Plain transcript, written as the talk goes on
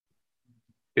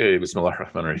Okay, بسم الله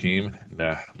الرحمن الرحيم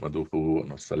نحمده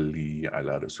ونصلي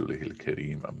على رسوله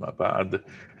الكريم أما بعد.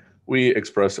 We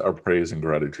express our praise and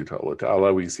gratitude to Allah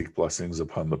Ta'ala. We seek blessings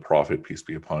upon the Prophet, peace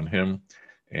be upon him.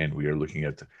 And we are looking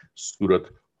at Surah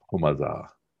Humazah.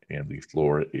 And the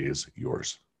floor is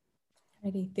yours.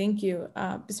 Alrighty, thank you.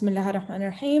 Bismillah ar-Rahman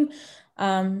ar-Rahim.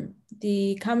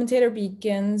 The commentator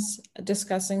begins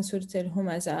discussing Surah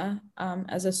al-Humazah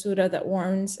as a surah that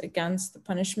warns against the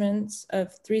punishments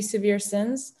of three severe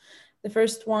sins. The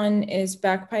first one is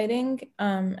backbiting.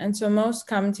 And so most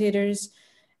commentators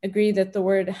agree that the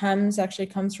word hams actually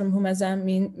comes from humazah,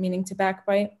 meaning to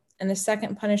backbite. And the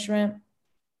second punishment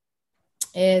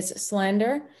is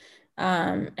slander.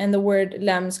 And the word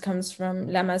lams comes from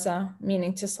lamaza,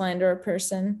 meaning to slander a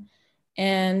person.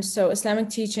 And so Islamic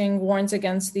teaching warns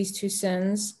against these two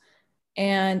sins.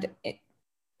 And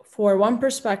from one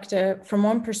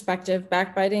perspective,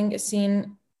 backbiting is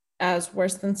seen as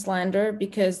worse than slander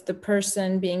because the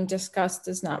person being discussed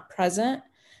is not present,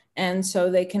 and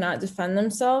so they cannot defend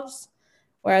themselves.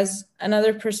 Whereas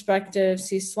another perspective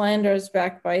sees slander as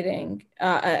backbiting,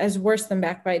 as worse than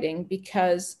backbiting,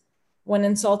 because when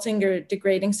insulting or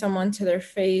degrading someone to their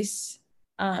face,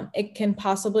 it can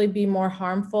possibly be more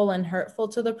harmful and hurtful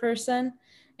to the person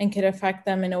and could affect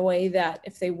them in a way that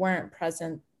if they weren't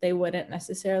present, they wouldn't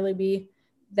necessarily be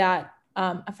that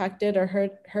affected or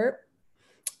hurt.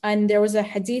 And there was a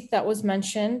hadith that was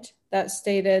mentioned that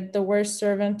stated the worst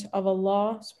servant of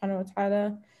Allah subhanahu wa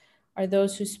ta'ala are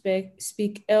those who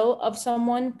speak ill of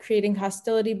someone, creating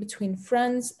hostility between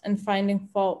friends and finding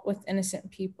fault with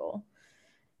innocent people.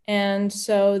 And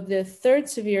so the third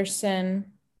severe sin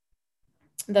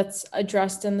that's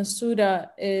addressed in the surah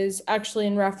is actually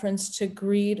in reference to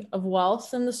greed of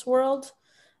wealth in this world.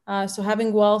 So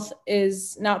having wealth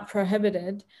is not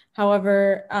prohibited.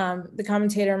 However, the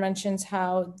commentator mentions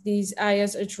how these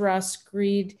ayahs address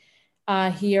greed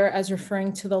here as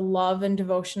referring to the love and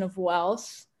devotion of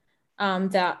wealth,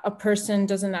 that a person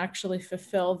doesn't actually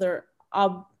fulfill their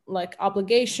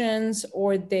obligations,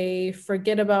 or they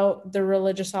forget about their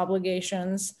religious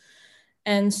obligations.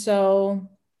 And so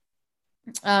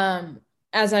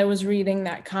as I was reading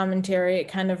that commentary, it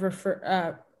kind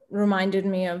of reminded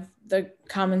me of the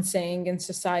common saying in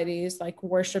societies, like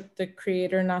worship the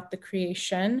creator, not the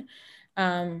creation.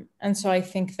 And so I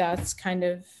think that's kind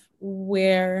of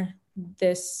where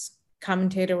this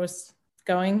commentator was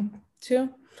going to.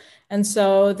 And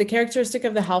so the characteristic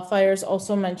of the hellfire is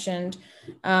also mentioned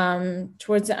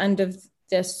towards the end of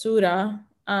this surah,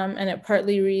 and it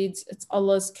partly reads, it's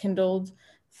Allah's kindled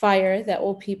fire that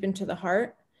will peep into the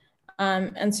heart.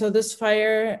 And so this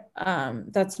fire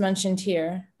that's mentioned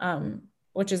here,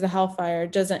 which is the hellfire,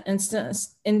 doesn't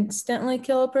instantly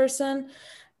kill a person,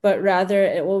 but rather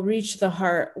it will reach the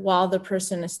heart while the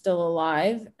person is still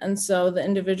alive. And so the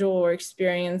individual will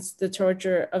experience the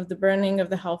torture of the burning of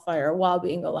the hellfire while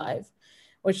being alive,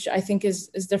 which I think is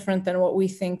different than what we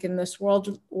think in this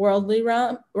worldly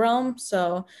realm.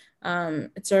 So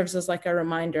it serves as like a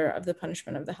reminder of the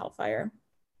punishment of the hellfire.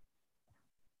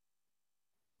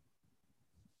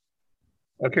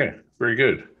 Okay, very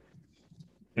good.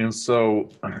 And so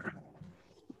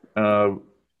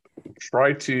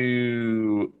try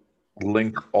to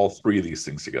link all three of these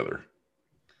things together.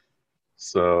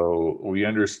 So we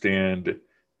understand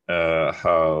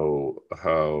how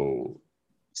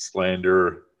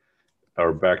slander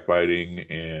or backbiting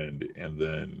and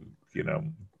then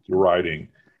deriding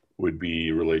would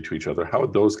be related to each other. How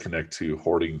would those connect to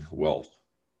hoarding wealth?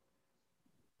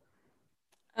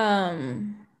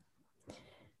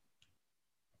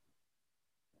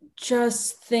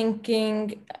 Just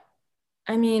thinking,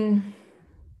 I mean,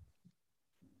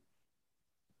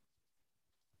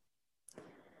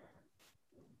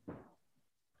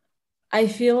 I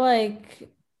feel like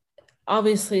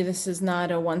obviously this is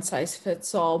not a one size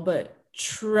fits all, but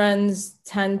trends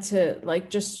tend to,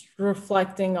 like, just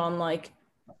reflecting on like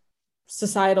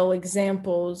societal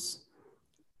examples,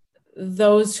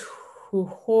 those who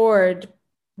hoard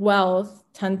wealth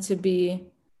tend to be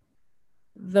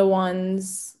the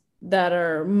ones that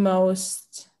are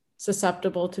most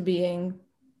susceptible to being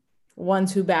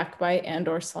ones who backbite and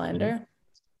or slander.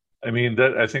 I mean,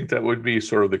 I think that would be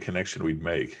sort of the connection we'd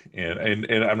make. And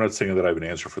I'm not saying that I have an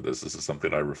answer for this. This is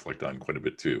something I reflect on quite a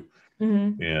bit too.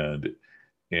 Mm-hmm.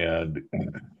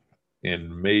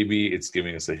 And maybe it's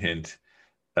giving us a hint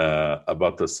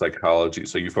about the psychology.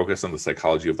 So you focus on the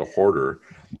psychology of the hoarder.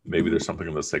 Maybe there's something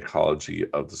in the psychology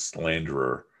of the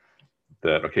slanderer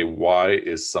that, okay, why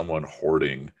is someone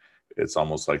hoarding? It's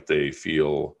almost like they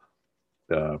feel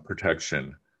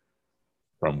protection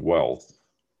from wealth.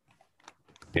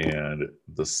 And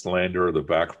the slanderer, the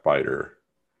backbiter,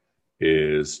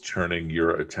 is turning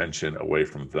your attention away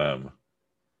from them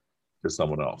to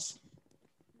someone else.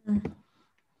 Mm.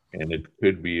 And it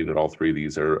could be that all three of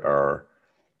these are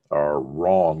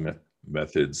wrong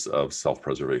methods of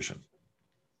self-preservation.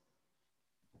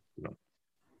 You know,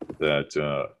 that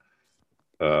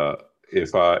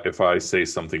if I say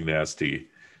something nasty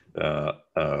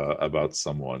about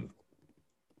someone,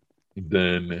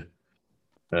 then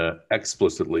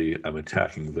explicitly I'm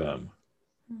attacking them,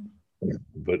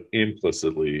 but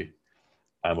implicitly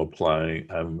I'm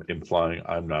implying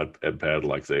I'm not as bad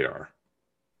like they are,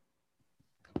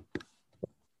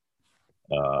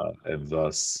 and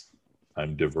thus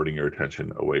I'm diverting your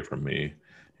attention away from me,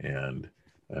 and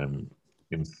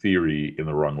in theory, in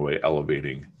the wrong way,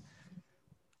 elevating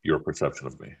your perception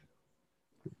of me.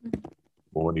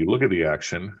 Well, when you look at the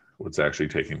action, what's actually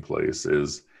taking place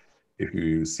is if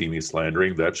you see me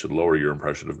slandering, that should lower your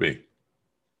impression of me.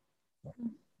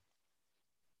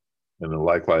 And then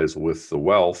likewise with the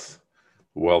wealth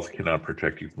cannot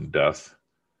protect you from death.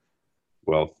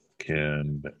 Wealth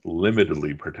can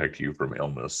limitedly protect you from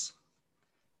illness.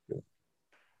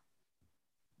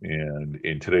 And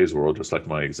in today's world, just like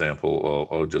my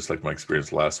example, just like my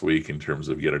experience last week in terms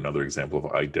of yet another example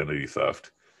of identity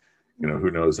theft, who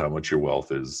knows how much your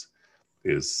wealth is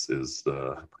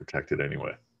protected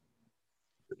anyway.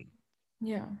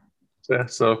 Yeah.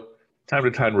 So time to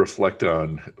time reflect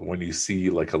on when you see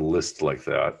like a list like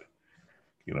that,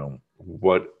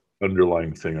 what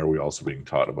underlying thing are we also being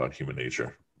taught about human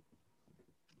nature?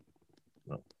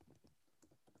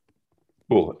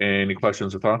 Cool. Any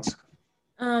questions or thoughts?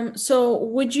 So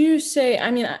would you say,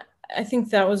 I mean, I think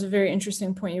that was a very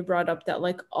interesting point you brought up, that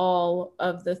like all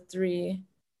of the three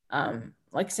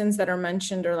like sins that are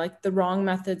mentioned are like the wrong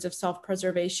methods of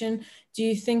self-preservation. Do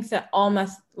you think that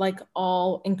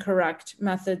all incorrect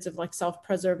methods of like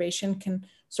self-preservation can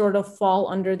sort of fall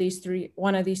under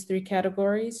one of these three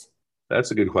categories?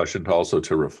 That's a good question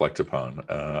to reflect upon.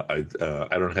 I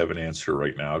don't have an answer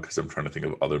right now because I'm trying to think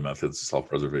of other methods of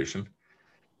self-preservation,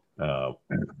 uh,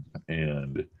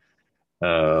 and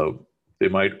they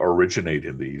might originate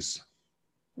in these.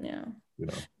 Yeah. You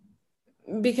know.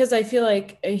 Because I feel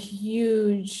like a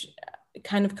huge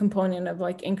kind of component of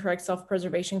like incorrect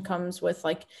self-preservation comes with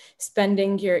like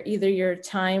spending either your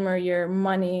time or your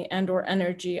money and or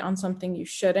energy on something you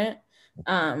shouldn't.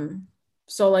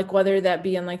 So like whether that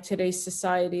be in like today's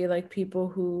society, like people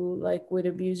who like would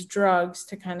abuse drugs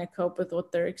to kind of cope with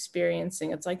what they're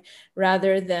experiencing, it's like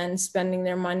rather than spending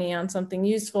their money on something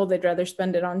useful, they'd rather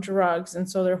spend it on drugs, and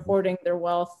so they're hoarding their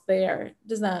wealth there.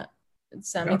 Does that make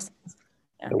sense?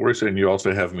 Yeah. Worse, and you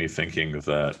also have me thinking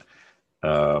that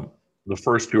the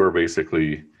first two are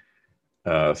basically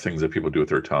things that people do with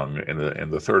their tongue,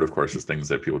 and the third, of course, is things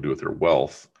that people do with their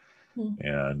wealth,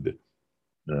 and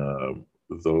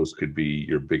those could be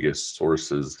your biggest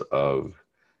sources of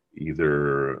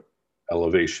either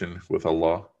elevation with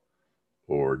Allah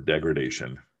or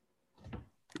degradation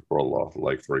for Allah.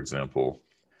 Like, for example,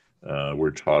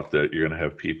 we're taught that you're going to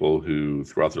have people who,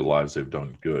 throughout their lives, they've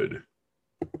done good.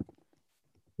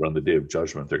 But on the day of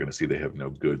judgment, they're going to see they have no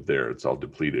good there. It's all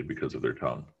depleted because of their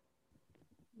tongue.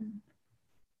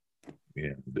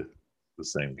 And the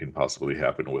same can possibly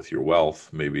happen with your wealth.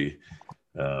 Maybe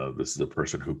this is a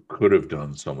person who could have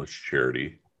done so much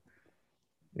charity,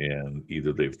 and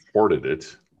either they've hoarded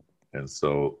it, and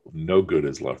so no good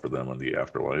is left for them in the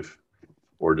afterlife,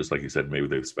 or just like you said, maybe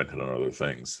they've spent it on other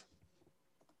things.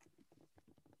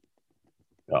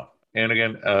 Yeah. And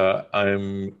again,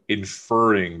 I'm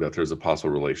inferring that there's a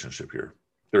possible relationship here.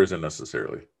 There isn't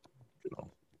necessarily,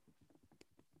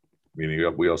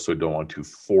 meaning we also don't want to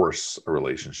force a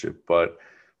relationship, but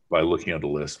by looking at the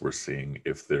list, we're seeing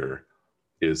if there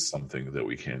is something that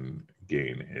we can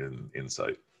gain in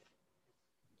insight.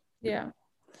 Yeah.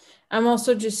 I'm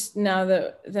also just, now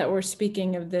that we're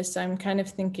speaking of this, I'm kind of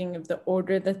thinking of the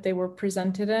order that they were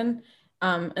presented in,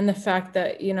 and the fact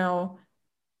that,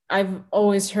 I've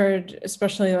always heard,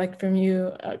 especially like from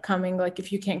you coming, like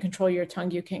if you can't control your tongue,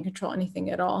 you can't control anything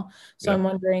at all. So yeah. I'm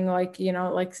wondering, like,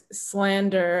 like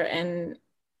slander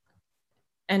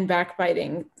and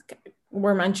backbiting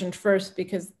were mentioned first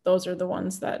because those are the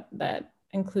ones that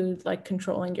include like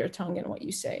controlling your tongue and what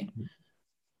you say.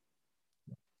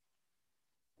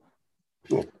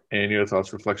 Cool. Any other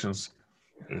thoughts, reflections?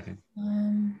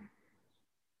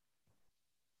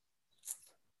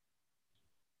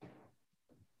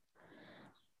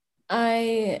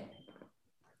 I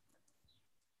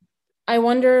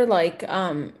wonder, like,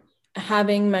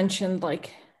 having mentioned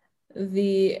like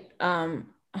the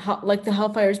like the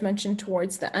hellfires mentioned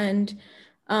towards the end,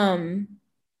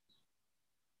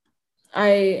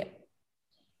 I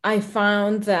I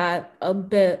found that a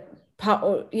bit,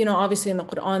 obviously in the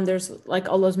Quran, there's like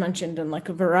Allah's mentioned in like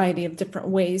a variety of different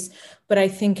ways, but I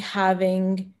think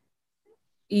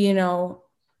you know,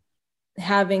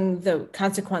 having the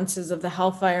consequences of the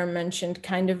hellfire mentioned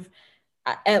kind of,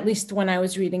 at least when I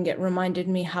was reading it, reminded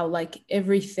me how like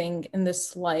everything in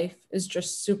this life is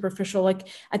just superficial. Like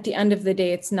at the end of the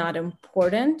day, it's not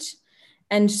important.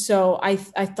 And so I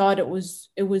thought it was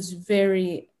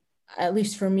very, at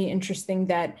least for me, interesting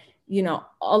that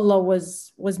Allah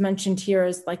was mentioned here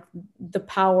as like the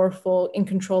powerful in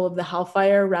control of the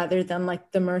hellfire rather than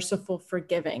like the merciful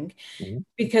forgiving, Mhm.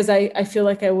 because I feel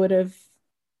like I would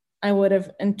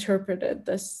have interpreted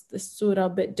this surah a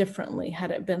bit differently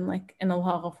had it been like in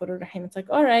Allah Ghafurur Rahim. It's like,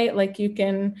 all right, like you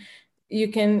can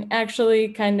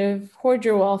actually kind of hoard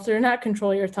your wealth or not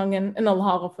control your tongue in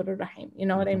Allah Ghafurur Rahim. You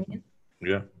know what I Mhm. mean?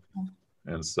 Yeah.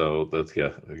 And so that's,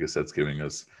 yeah, I guess that's giving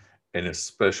us an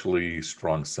especially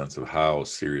strong sense of how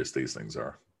serious these things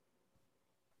are.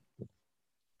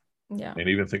 Yeah. And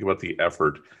even think about the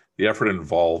effort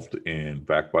involved in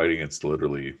backbiting. It's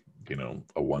literally,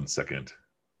 a 1 second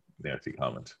nasty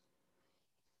comment.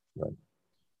 Right.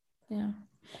 Yeah.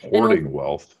 And what, Hoarding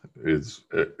wealth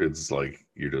it's like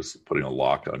you're just putting a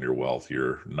lock on your wealth.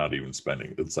 You're not even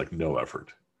spending. It's like no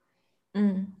effort.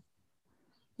 mm,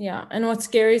 yeah. And what's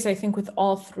scary is I think with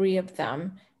all three of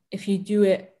them, if you do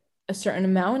it a certain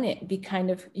amount,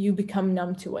 you become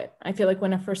numb to it. I feel like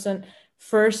when a person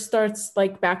first starts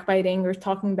like backbiting or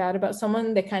talking bad about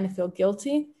someone, they kind of feel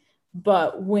guilty.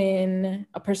 But when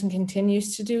a person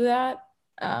continues to do that,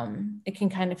 it can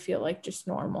kind of feel like just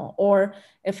normal. Or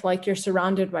if like you're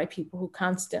surrounded by people who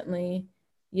constantly,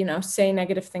 say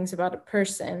negative things about a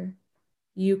person,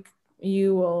 you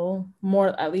you will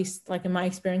more, at least like in my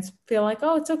experience, feel like,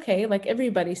 oh, it's okay, like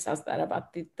everybody says that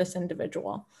about this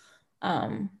individual.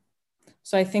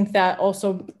 So I think that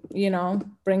also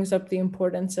brings up the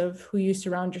importance of who you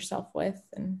surround yourself with.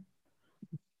 And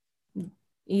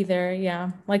either,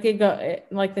 yeah, like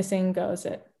the saying goes,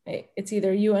 it's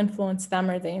either you influence them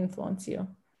or they influence you.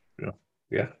 Yeah.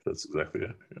 Yeah, that's exactly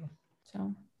it. Yeah.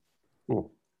 So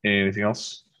Cool. Anything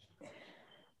else?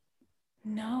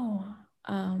 no,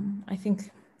 I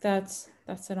think that's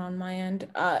it on my end.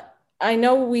 I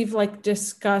know we've like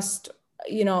discussed,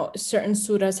 certain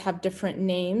surahs have different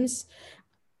names.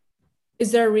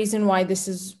 Is there a reason why this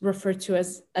is referred to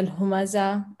as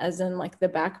al-Humazah, as in like the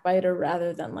backbiter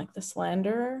rather than like the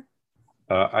slanderer?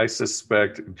 I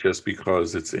suspect just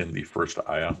because it's in the first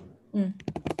ayah, Mm,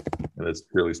 and it's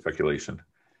purely speculation.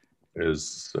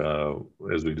 Is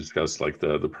as we discussed, like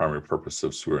the primary purpose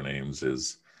of surah names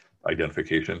is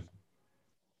identification,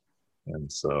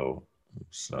 and so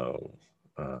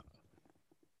uh,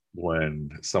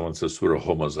 when someone says Surah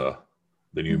Homazah,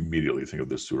 then you mm, immediately think of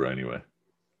this surah anyway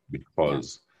yeah.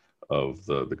 because of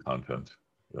the content.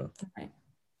 Yeah. Right.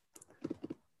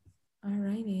 All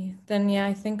righty. Then yeah,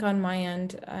 I think on my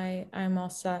end, I'm all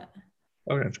set.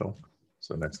 Okay, inshallah.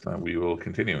 So next time we will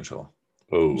continue, inshallah.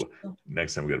 Oh,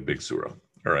 next time we got a big surah.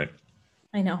 All right.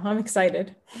 I know, I'm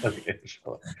excited. Okay,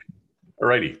 inshallah. All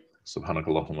righty. سبحانك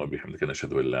اللهم وبحمدك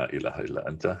نشهد ان لا اله الا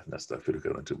انت نستغفرك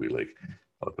ونتوب اليك.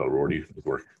 I'll reward you for the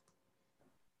work.